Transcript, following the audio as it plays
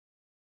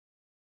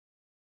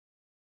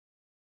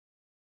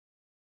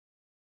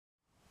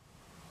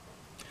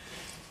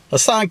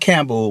Hassan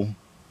Campbell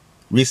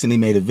recently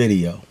made a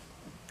video,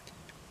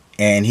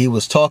 and he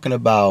was talking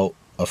about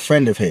a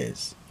friend of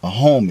his, a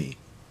homie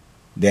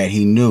that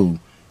he knew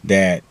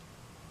that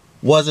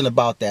wasn't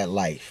about that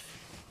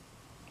life.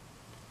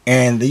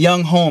 And the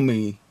young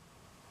homie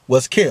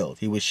was killed.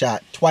 He was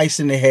shot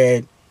twice in the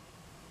head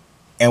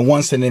and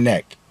once in the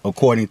neck,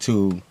 according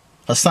to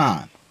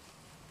Hassan.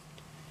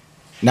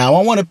 Now,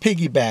 I want to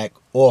piggyback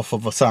off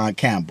of Hassan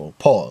Campbell.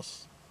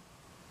 Pause.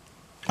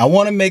 I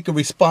want to make a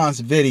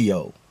response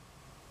video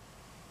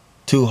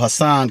to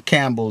Hassan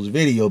Campbell's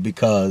video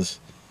because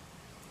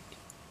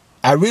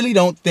I really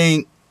don't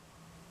think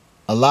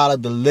a lot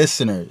of the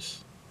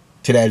listeners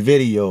to that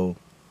video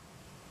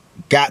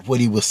got what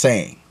he was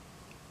saying.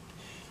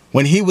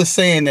 When he was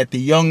saying that the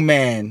young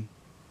man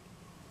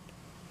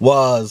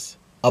was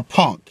a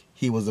punk,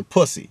 he was a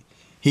pussy.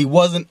 He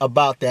wasn't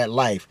about that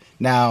life.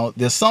 Now,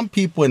 there's some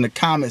people in the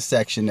comment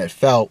section that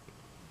felt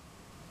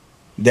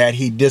that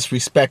he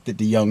disrespected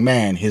the young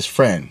man, his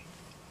friend,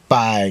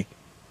 by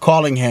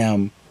calling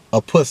him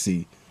a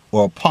pussy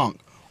or a punk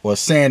or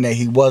saying that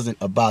he wasn't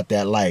about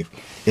that life.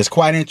 It's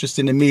quite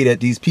interesting to me that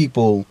these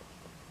people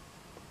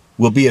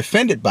will be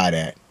offended by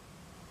that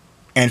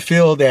and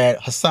feel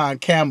that Hassan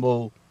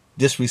Campbell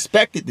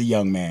disrespected the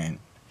young man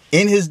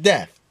in his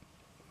death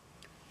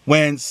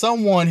when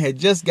someone had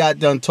just got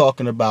done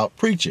talking about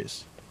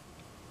preachers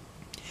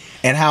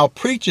and how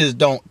preachers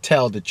don't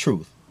tell the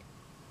truth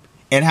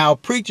and how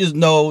preachers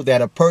know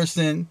that a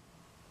person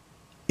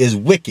is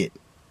wicked,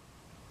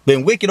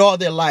 been wicked all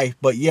their life,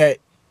 but yet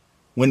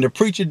when the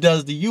preacher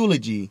does the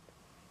eulogy,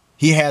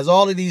 he has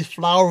all of these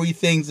flowery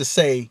things to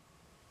say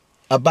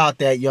about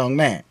that young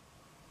man.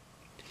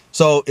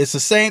 So it's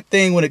the same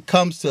thing when it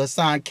comes to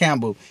Hassan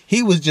Campbell.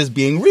 He was just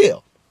being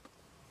real.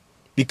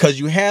 Because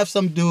you have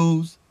some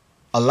dudes,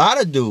 a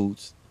lot of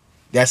dudes,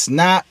 that's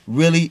not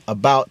really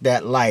about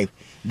that life.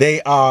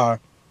 They are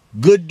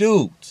good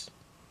dudes.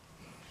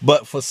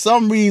 But for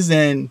some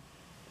reason,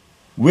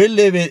 we're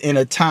living in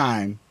a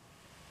time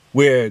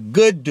where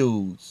good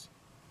dudes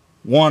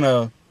want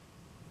to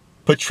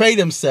portray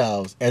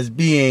themselves as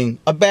being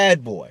a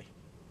bad boy.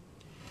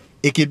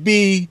 It could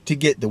be to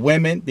get the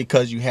women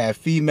because you have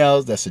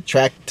females that's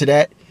attracted to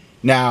that.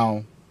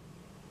 Now,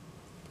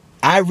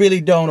 I really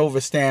don't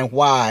understand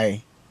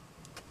why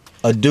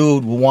a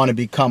dude would want to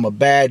become a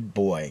bad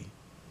boy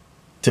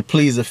to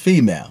please a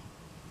female.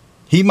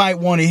 He might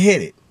want to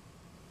hit it,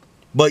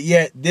 but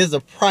yet there's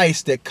a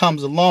price that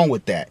comes along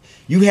with that.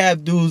 You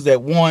have dudes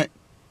that want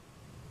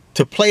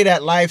to play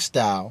that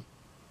lifestyle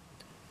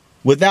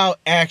without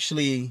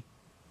actually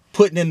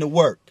putting in the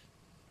work.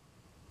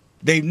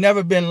 They've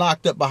never been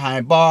locked up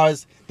behind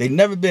bars. They've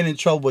never been in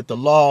trouble with the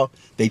law.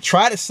 They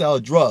try to sell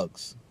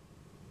drugs.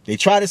 They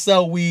try to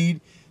sell weed.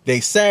 They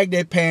sag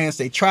their pants.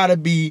 They try to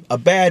be a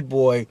bad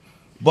boy.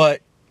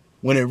 But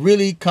when it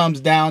really comes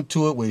down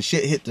to it, when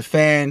shit hit the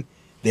fan,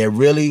 they're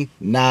really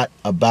not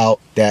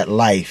about that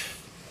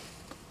life.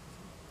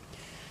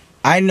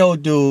 I know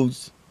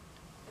dudes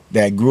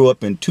that grew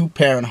up in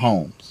two-parent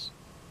homes,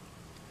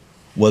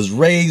 was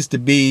raised to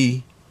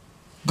be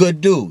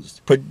good dudes,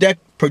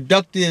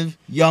 productive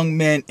young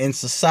men in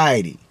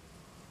society.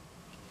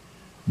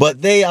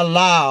 But they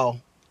allow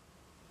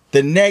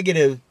the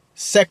negative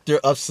sector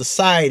of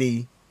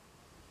society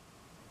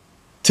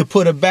to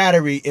put a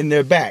battery in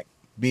their back,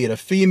 be it a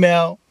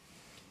female,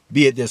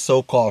 be it their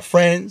so-called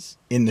friends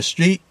in the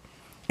street,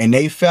 and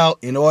they felt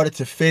in order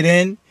to fit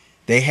in,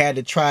 they had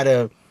to try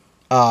to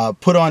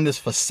put on this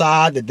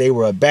facade that they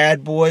were a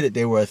bad boy, that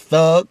they were a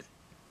thug.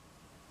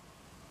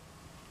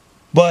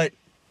 But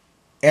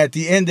at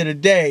the end of the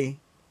day,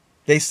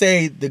 they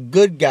say the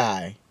good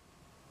guy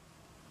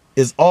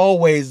is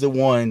always the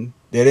one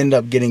that end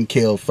up getting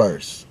killed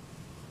first.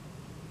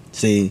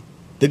 See,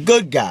 the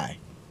good guy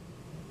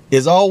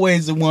is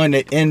always the one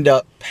that end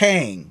up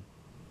paying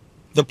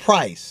the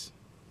price.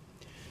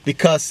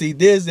 Because, see,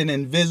 there's an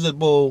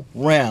invisible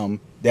realm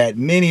that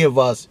many of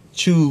us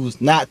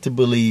choose not to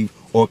believe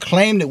or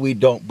claim that we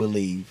don't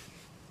believe.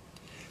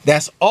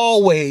 That's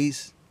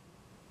always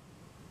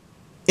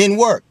in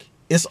work.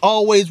 It's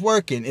always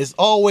working. It's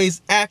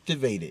always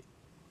activated.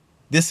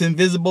 This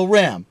invisible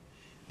realm.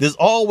 There's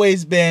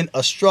always been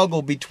a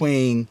struggle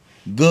between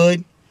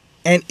good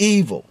and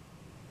evil.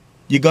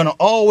 You're going to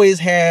always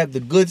have the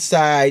good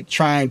side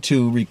trying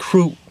to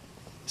recruit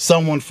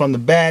someone from the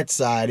bad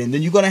side. And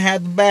then you're going to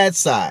have the bad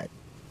side.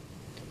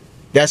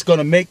 That's going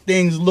to make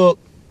things look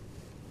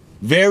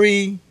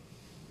very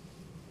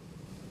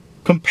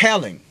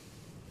compelling,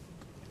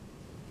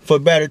 for a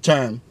better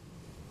term.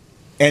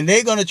 And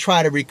they're going to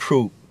try to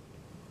recruit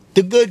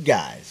the good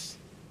guys,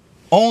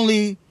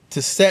 only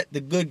to set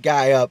the good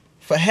guy up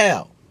for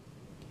hell.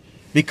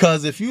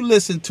 Because if you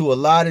listen to a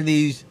lot of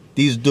these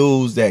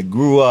dudes that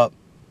grew up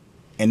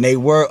and they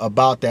were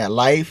about that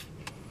life,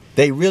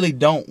 they really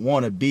don't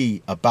want to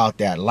be about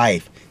that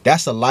life.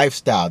 That's a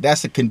lifestyle.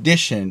 That's a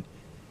condition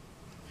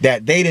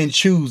that they didn't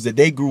choose, that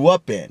they grew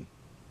up in.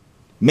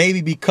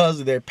 Maybe because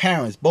of their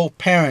parents. Both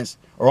parents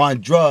are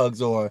on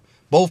drugs, or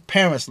both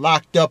parents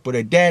locked up, or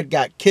their dad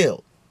got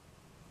killed.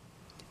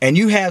 And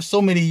you have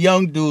so many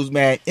young dudes,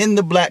 man, in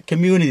the black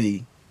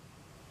community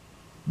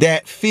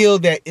that feel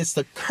that it's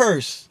a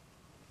curse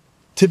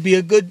to be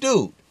a good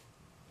dude.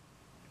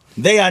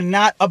 They are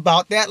not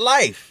about that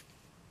life.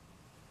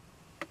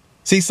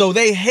 See, so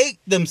they hate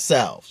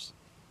themselves.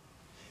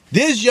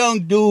 These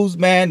young dudes,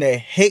 man, they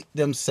hate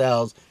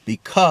themselves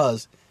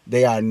because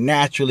they are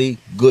naturally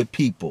good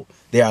people.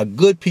 They are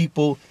good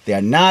people. They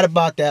are not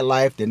about that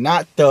life. They're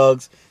not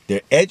thugs.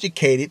 They're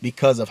educated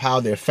because of how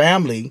their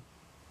family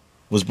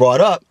was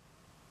brought up.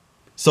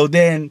 So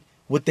then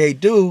what they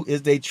do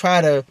is they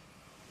try to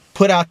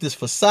put out this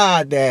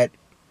facade that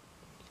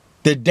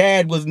their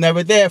dad was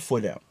never there for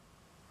them.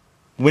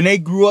 When they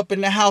grew up in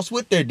the house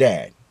with their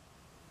dad,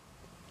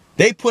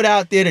 they put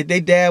out there that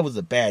their dad was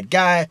a bad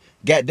guy.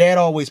 Dad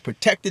always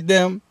protected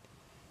them.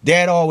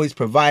 Dad always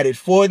provided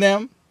for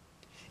them.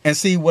 And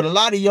see, what a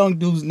lot of young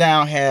dudes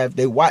now have,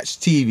 they watch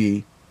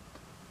TV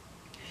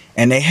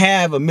and they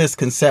have a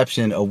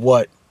misconception of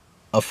what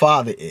a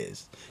father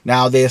is.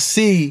 Now they'll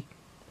see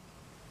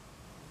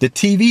the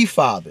TV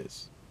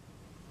fathers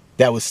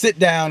that would sit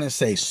down and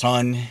say,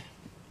 son,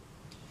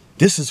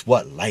 this is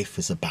what life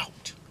is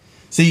about.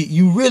 See,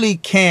 you really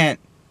can't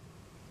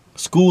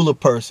school a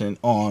person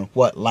on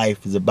what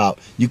life is about.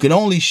 You can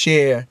only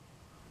share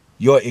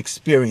your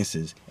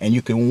experiences, and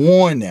you can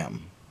warn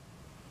them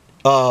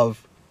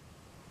of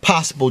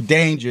possible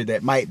danger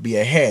that might be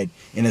ahead.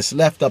 And it's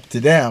left up to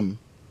them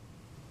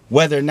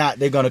whether or not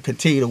they're going to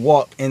continue to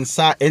walk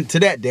into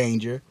that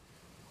danger,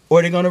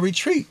 or they're going to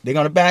retreat. They're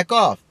going to back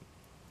off.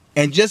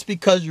 And just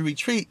because you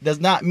retreat does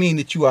not mean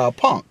that you are a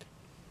punk.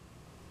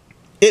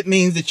 It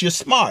means that you're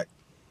smart,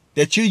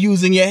 that you're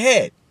using your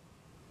head.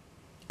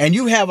 And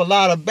you have a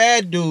lot of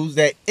bad dudes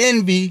that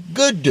envy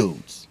good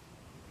dudes.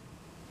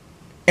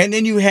 And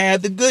then you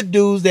have the good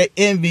dudes that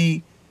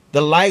envy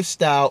the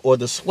lifestyle or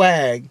the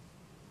swag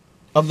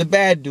of the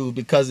bad dude,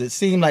 because it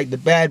seemed like the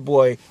bad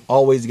boy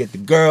always get the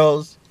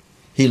girls.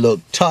 He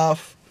looked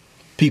tough.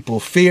 People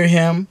fear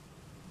him.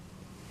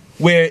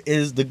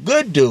 Whereas the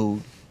good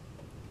dude,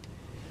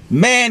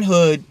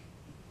 manhood,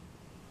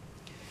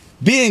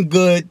 being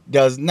good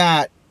does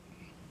not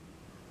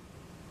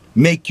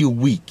make you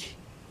weak.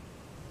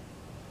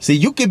 See,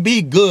 you can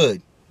be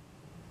good.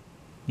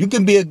 You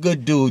can be a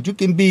good dude. You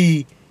can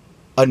be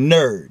a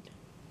nerd.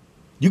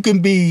 You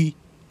can be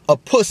a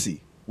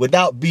pussy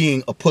without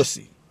being a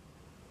pussy.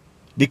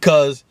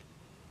 Because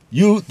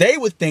they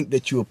would think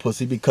that you're a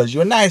pussy because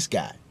you're a nice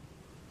guy.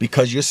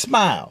 Because you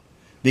smile.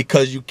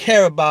 Because you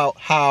care about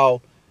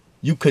how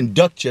you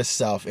conduct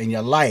yourself in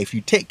your life.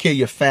 You take care of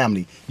your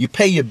family. You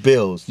pay your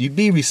bills. You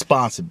be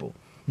responsible.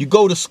 You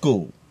go to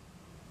school.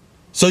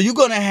 So you're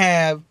going to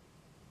have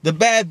the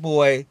bad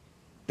boy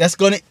that's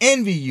going to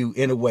envy you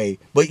in a way.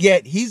 But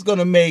yet he's going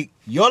to make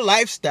your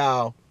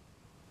lifestyle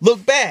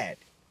look bad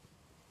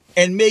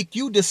and make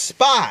you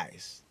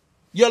despise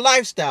your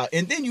lifestyle.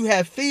 And then you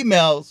have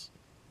females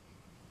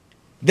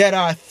that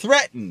are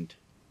threatened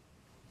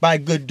by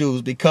good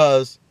dudes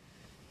because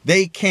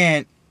they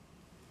can't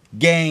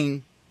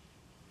gain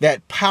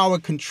that power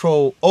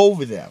control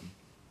over them.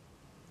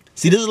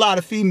 See, there's a lot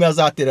of females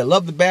out there that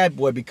love the bad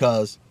boy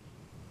because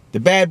the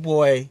bad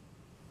boy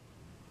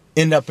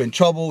ended up in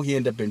trouble. He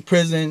ended up in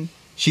prison.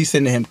 She's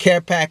sending him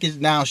care package.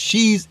 Now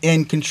she's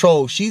in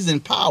control. She's in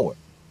power.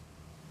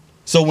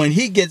 So when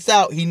he gets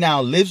out, he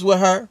now lives with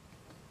her,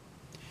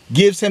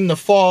 gives him the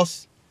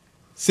false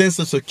sense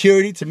of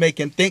security to make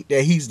him think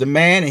that he's the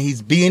man and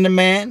he's being the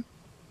man.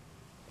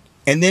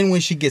 And then when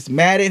she gets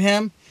mad at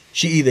him,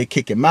 she either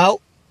kick him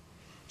out,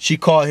 she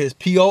call his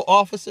PO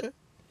officer,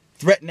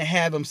 threaten to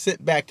have him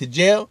sent back to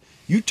jail.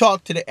 You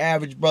talk to the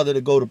average brother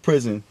to go to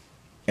prison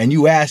and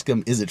you ask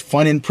him, is it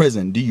fun in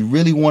prison? Do you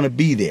really want to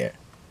be there?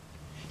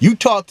 You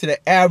talk to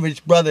the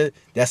average brother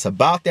that's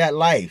about that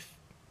life,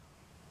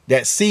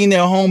 that's seen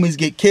their homies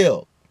get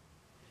killed,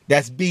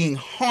 that's being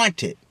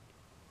haunted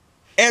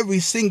every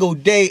single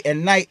day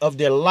and night of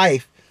their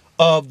life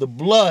of the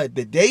blood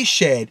that they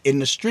shed in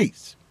the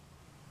streets.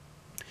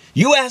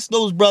 You ask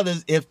those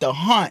brothers if the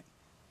haunt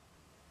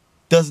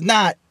does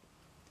not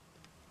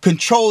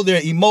control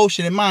their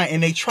emotion and mind,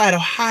 and they try to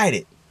hide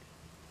it.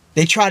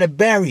 They try to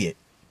bury it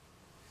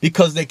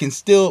because they're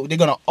going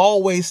to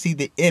always see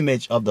the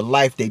image of the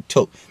life they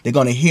took. They're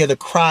going to hear the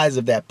cries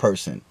of that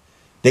person.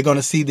 They're going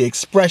to see the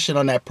expression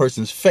on that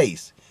person's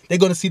face. They're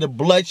going to see the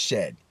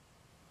bloodshed,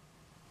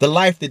 the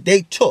life that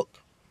they took.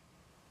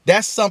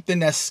 That's something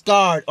that's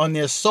scarred on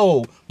their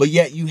soul, but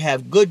yet you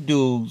have good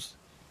dudes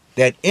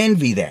that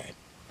envy that.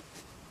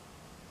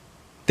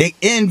 They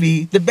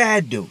envy the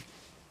bad dude.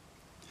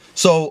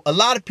 So a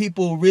lot of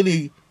people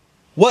really,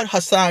 what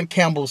Hassan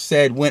Campbell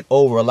said went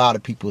over a lot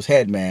of people's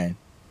head, man.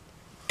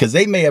 Because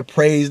they may have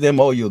praised them,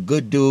 oh, you're a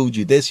good dude,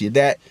 you're this, you're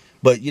that.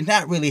 But you're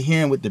not really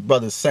hearing what the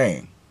brother's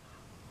saying.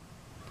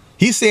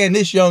 He's saying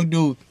this young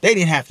dude, they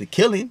didn't have to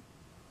kill him.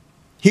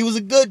 He was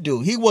a good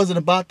dude. He wasn't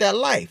about that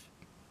life.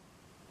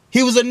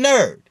 He was a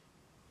nerd.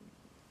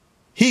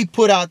 He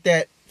put out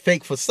that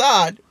fake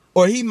facade,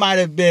 or he might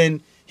have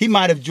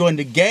joined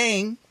the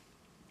gang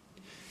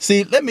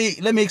See, let me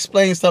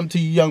explain something to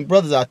you young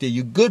brothers out there,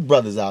 you good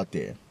brothers out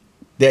there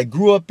that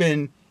grew up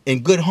in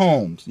good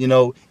homes. You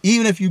know,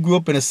 even if you grew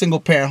up in a single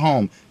parent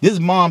home, there's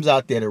moms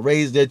out there that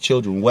raise their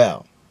children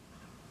well,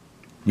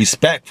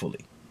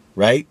 respectfully,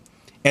 right?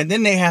 And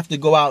then they have to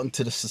go out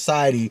into the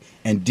society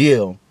and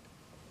deal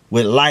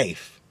with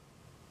life,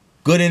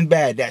 good and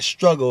bad, that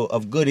struggle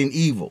of good and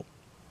evil.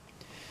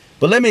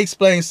 But let me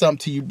explain something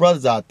to you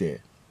brothers out there.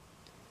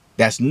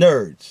 That's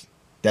nerds.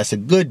 That's a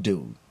good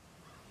dude.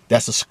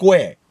 That's a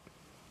square.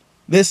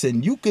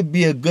 Listen, you could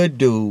be a good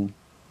dude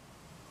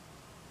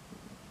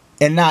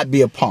and not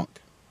be a punk.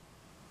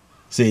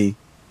 See,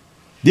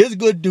 there's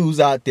good dudes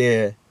out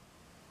there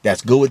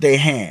that's good with their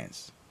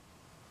hands.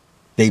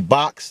 They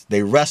box,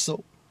 they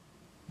wrestle,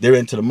 they're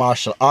into the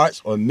martial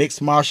arts or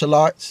mixed martial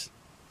arts.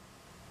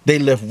 They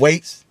lift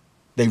weights,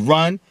 they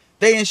run,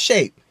 they in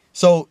shape.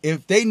 So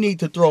if they need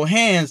to throw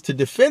hands to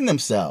defend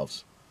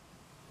themselves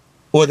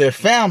or their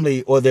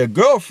family or their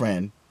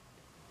girlfriend,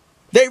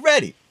 they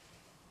ready.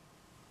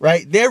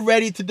 Right? They're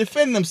ready to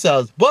defend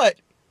themselves, but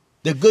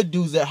they're good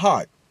dudes at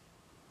heart.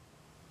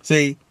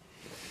 See,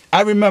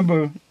 I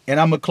remember, and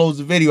I'm going to close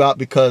the video out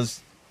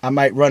because I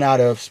might run out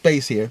of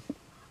space here.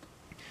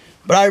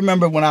 But I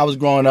remember when I was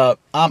growing up,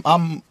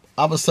 I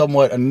was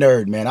somewhat a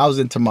nerd, man. I was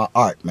into my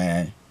art,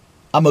 man.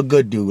 I'm a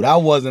good dude. I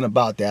wasn't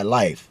about that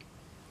life.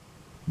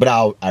 But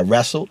I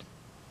wrestled.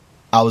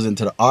 I was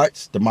into the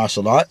arts, the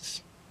martial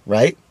arts,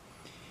 right?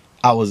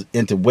 I was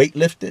into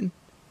weightlifting,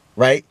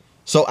 right?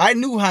 So I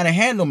knew how to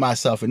handle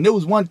myself. And there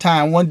was one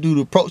time one dude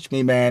approached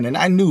me, man, and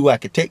I knew I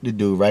could take the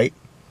dude, right?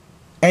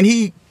 And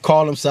he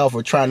called himself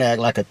or trying to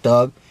act like a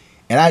thug.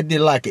 And I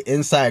did like an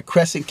inside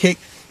crescent kick,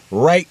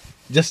 right?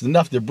 Just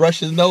enough to brush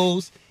his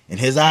nose, and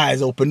his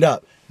eyes opened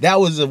up. That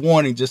was a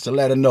warning just to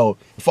let him know,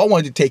 if I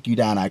wanted to take you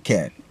down, I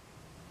can,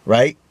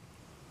 right?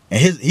 And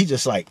he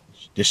just like,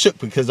 just shook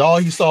because all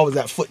he saw was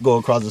that foot go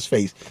across his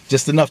face,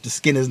 just enough to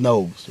skin his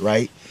nose,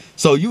 right?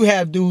 So you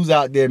have dudes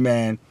out there,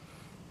 man,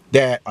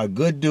 that are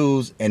good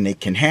dudes and they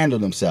can handle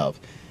themselves.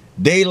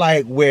 They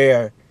like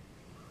wear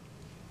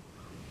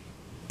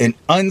an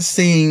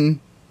unseen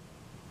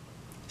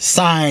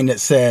sign that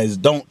says,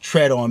 don't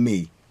tread on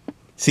me.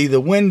 See, the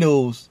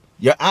windows,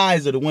 your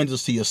eyes are the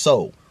windows to your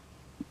soul.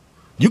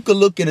 You could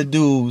look in a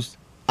dude's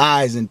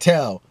eyes and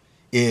tell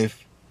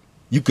if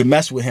you could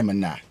mess with him or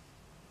not.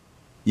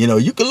 You know,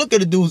 you can look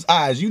at a dude's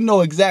eyes. You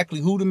know exactly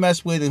who to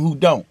mess with and who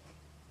don't.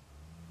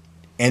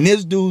 And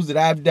there's dudes that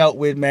I've dealt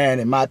with, man,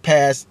 in my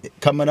past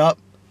coming up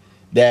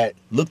that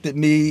looked at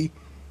me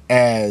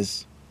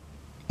as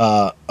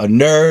a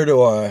nerd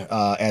or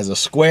as a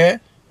square.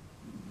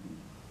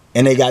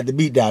 And they got the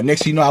beat down.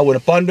 Next thing you know, I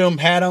went up under them,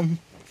 had them.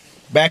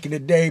 Back in the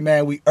day,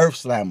 man, we earth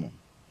slam them,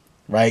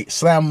 right?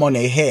 Slam them on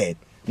their head.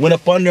 Went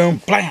up under them,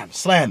 blam,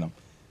 slam them.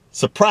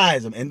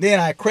 Surprise them. And then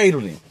I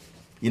cradled him.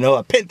 You know,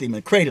 I pinned him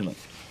and cradled him.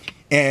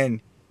 And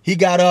he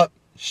got up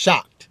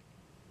shocked.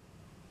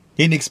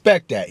 He didn't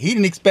expect that. He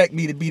didn't expect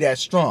me to be that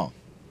strong.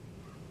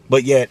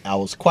 But yet, I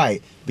was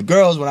quiet. The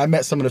girls, when I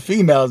met some of the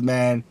females,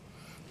 man,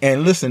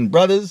 and listen,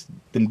 brothers,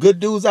 them good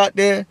dudes out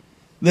there,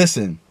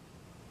 listen,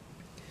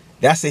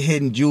 that's a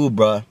hidden jewel,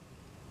 bruh.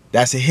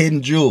 That's a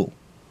hidden jewel.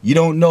 You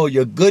don't know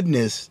your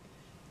goodness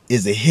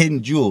is a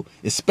hidden jewel,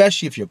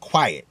 especially if you're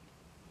quiet.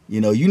 You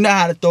know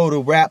how to throw the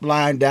rap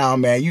line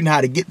down, man. You know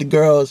how to get the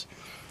girls.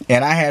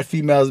 And I had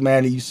females,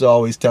 man, that used to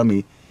always tell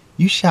me,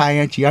 you shy,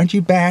 aren't you? Aren't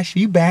you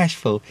bashful? You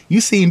bashful. You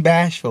seem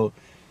bashful.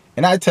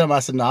 And I tell them, I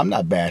said, no, I'm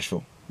not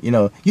bashful. You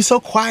know, you're so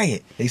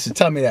quiet. They used to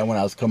tell me that when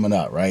I was coming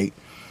up, right?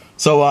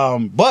 So,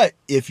 but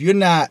if you're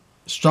not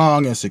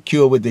strong and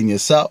secure within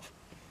yourself,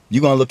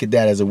 you're going to look at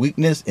that as a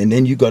weakness. And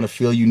then you're going to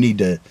feel you need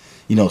to,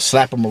 you know,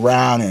 slap them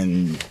around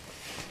and,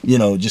 you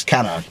know, just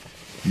kind of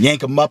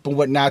yank them up and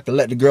whatnot to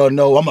let the girl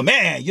know, I'm a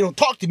man. You don't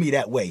talk to me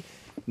that way.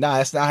 Nah,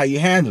 that's not how you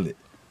handle it.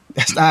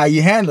 That's not how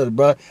you handle it,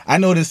 bro. I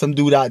know there's some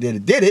dude out there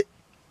that did it.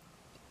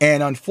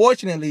 And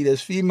unfortunately,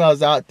 there's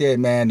females out there,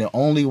 man, the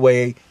only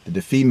way that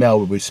the female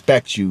will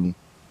respect you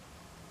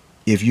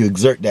if you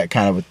exert that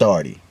kind of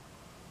authority.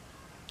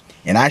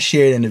 And I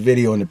shared in the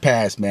video in the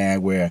past,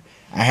 man, where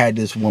I had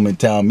this woman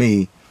tell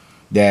me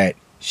that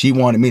she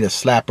wanted me to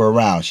slap her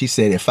around. She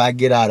said, if I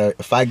get out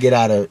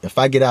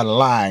of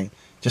line,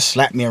 just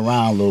slap me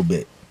around a little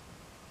bit.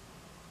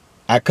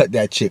 I cut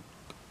that chick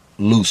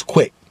loose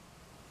quick.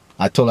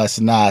 I told her, I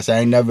said, nah,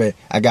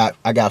 I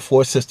got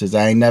 4 sisters.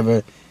 I ain't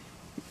never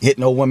hit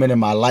no woman in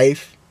my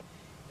life.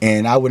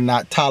 And I would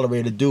not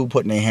tolerate a dude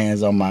putting their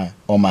hands on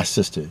my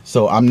sister.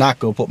 So I'm not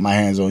gonna put my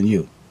hands on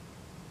you.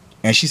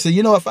 And she said,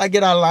 you know, if I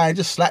get out of line,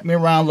 just slap me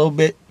around a little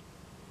bit.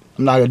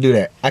 I'm not gonna do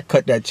that. I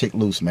cut that chick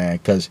loose, man,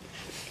 because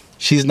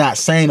she's not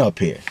sane up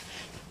here.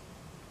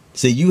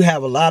 See, you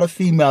have a lot of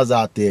females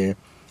out there,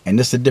 and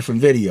this is a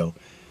different video.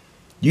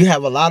 You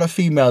have a lot of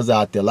females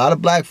out there, a lot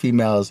of black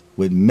females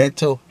with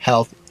mental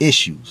health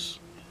issues.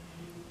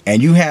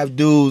 And you have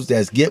dudes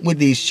that's getting with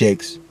these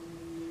chicks,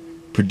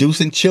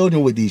 producing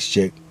children with these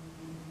chicks,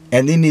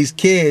 and then these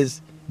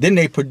kids, then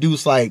they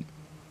produce like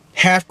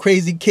half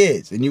crazy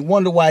kids. And you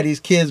wonder why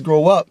these kids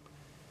grow up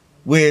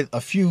with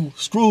a few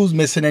screws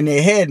missing in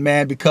their head,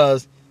 man,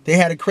 because they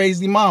had a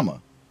crazy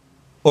mama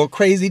or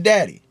crazy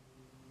daddy.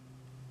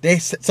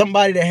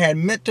 Somebody that had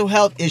mental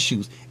health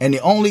issues, and the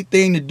only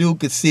thing the dude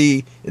could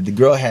see is the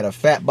girl had a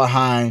fat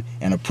behind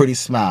and a pretty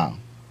smile.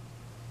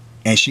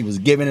 And she was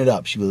giving it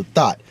up. She was a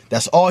thought.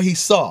 That's all he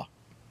saw.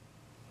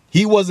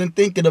 He wasn't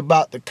thinking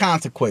about the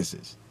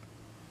consequences.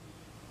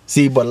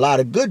 See, but a lot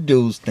of good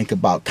dudes think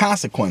about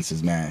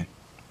consequences, man.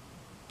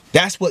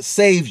 That's what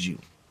saves you.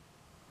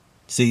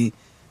 See,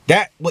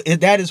 that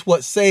is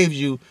what saves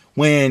you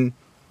when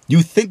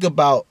you think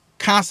about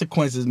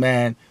consequences,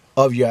 man,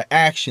 of your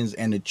actions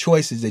and the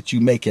choices that you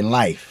make in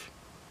life.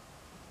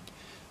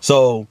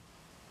 So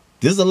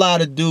there's a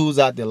lot of dudes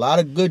out there, a lot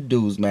of good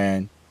dudes,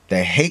 man,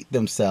 that hate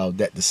themselves,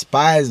 that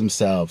despise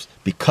themselves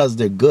because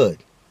they're good.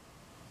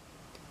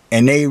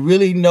 And they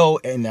really know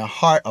in their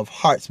heart of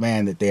hearts,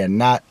 man, that they are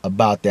not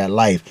about that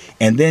life.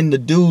 And then the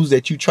dudes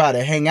that you try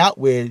to hang out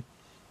with,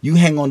 you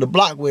hang on the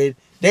block with,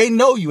 they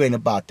know you ain't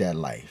about that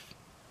life.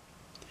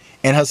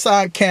 And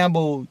Hassan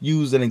Campbell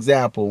used an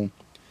example,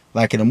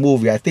 like in a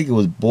movie, I think it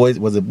was Boys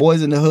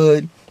in the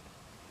Hood,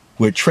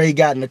 where Trey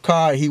got in the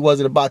car and he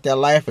wasn't about that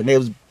life and they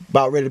was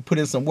about ready to put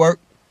in some work.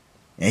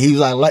 And he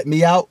was like, let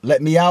me out,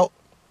 let me out.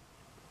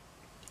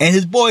 And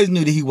his boys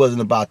knew that he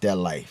wasn't about that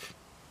life.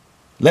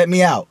 Let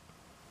me out.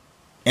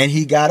 And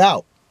he got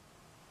out.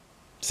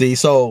 See,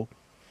 so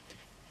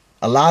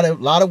a lot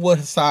of what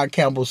Hassan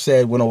Campbell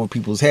said went over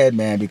people's head,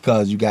 man,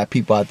 because you got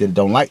people out there that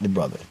don't like the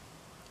brother,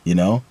 you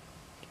know?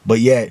 But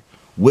yet,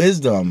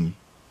 wisdom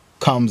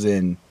comes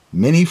in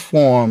many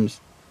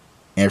forms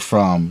and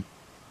from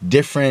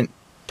different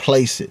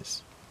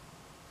places.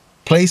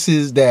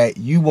 Places that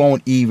you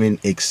won't even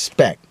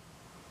expect.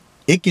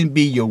 It can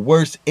be your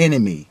worst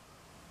enemy,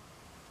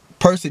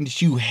 person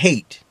that you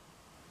hate.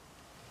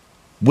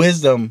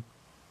 Wisdom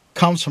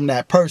comes from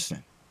that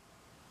person.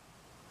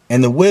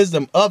 And the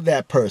wisdom of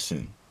that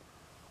person,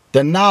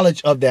 the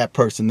knowledge of that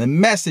person, the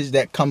message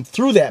that comes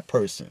through that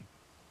person.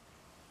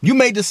 You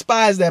may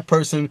despise that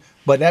person,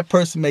 but that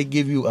person may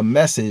give you a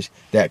message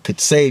that could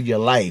save your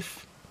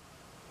life.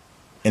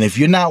 And if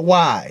you're not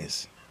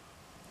wise,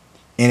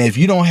 and if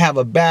you don't have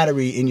a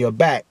battery in your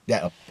back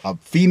that a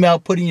female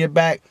put in your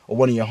back, or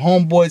one of your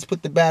homeboys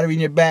put the battery in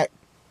your back,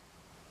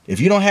 if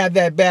you don't have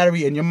that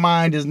battery and your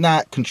mind is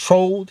not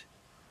controlled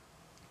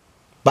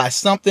by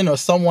something or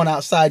someone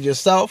outside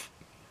yourself,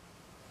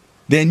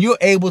 then you're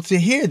able to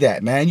hear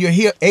that, man.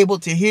 You're able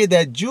to hear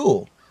that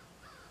jewel.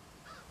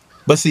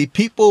 But see,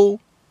 people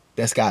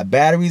that's got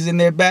batteries in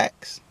their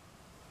backs,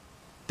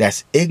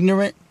 that's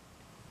ignorant,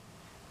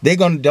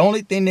 the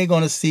only thing they're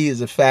gonna see is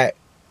the fact,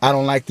 I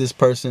don't like this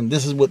person.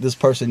 This is what this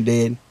person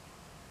did.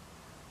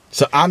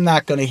 So I'm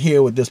not gonna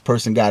hear what this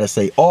person got to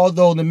say,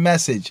 although the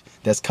message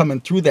that's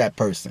coming through that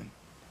person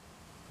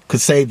could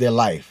save their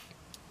life.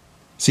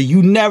 See,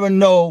 you never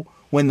know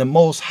when the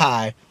Most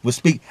High will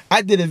speak.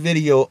 I did a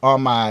video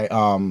on my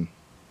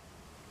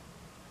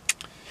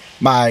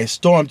my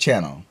Storm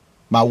channel,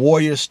 my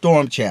Warrior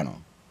Storm channel,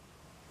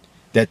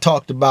 that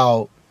talked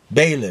about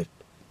bailiff,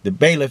 the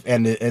bailiff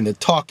and the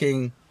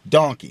talking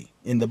donkey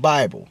in the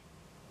Bible,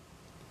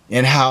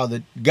 and how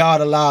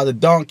God allowed the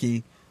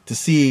donkey to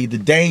see the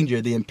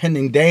danger, the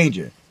impending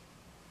danger.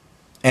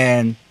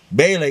 And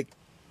Balak,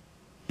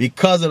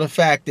 because of the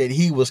fact that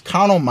he was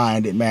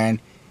carnal-minded, man,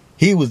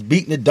 he was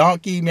beating the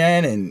donkey,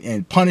 man,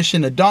 and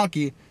punishing the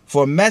donkey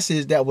for a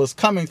message that was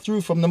coming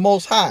through from the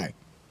Most High.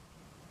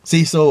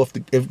 See, so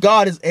if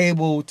God is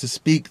able to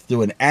speak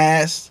through an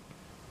ass,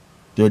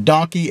 through a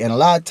donkey, and a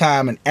lot of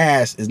time an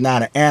ass is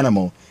not an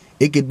animal.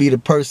 It could be the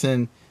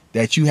person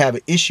that you have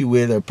an issue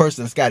with, or a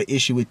person that's got an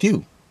issue with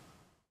you.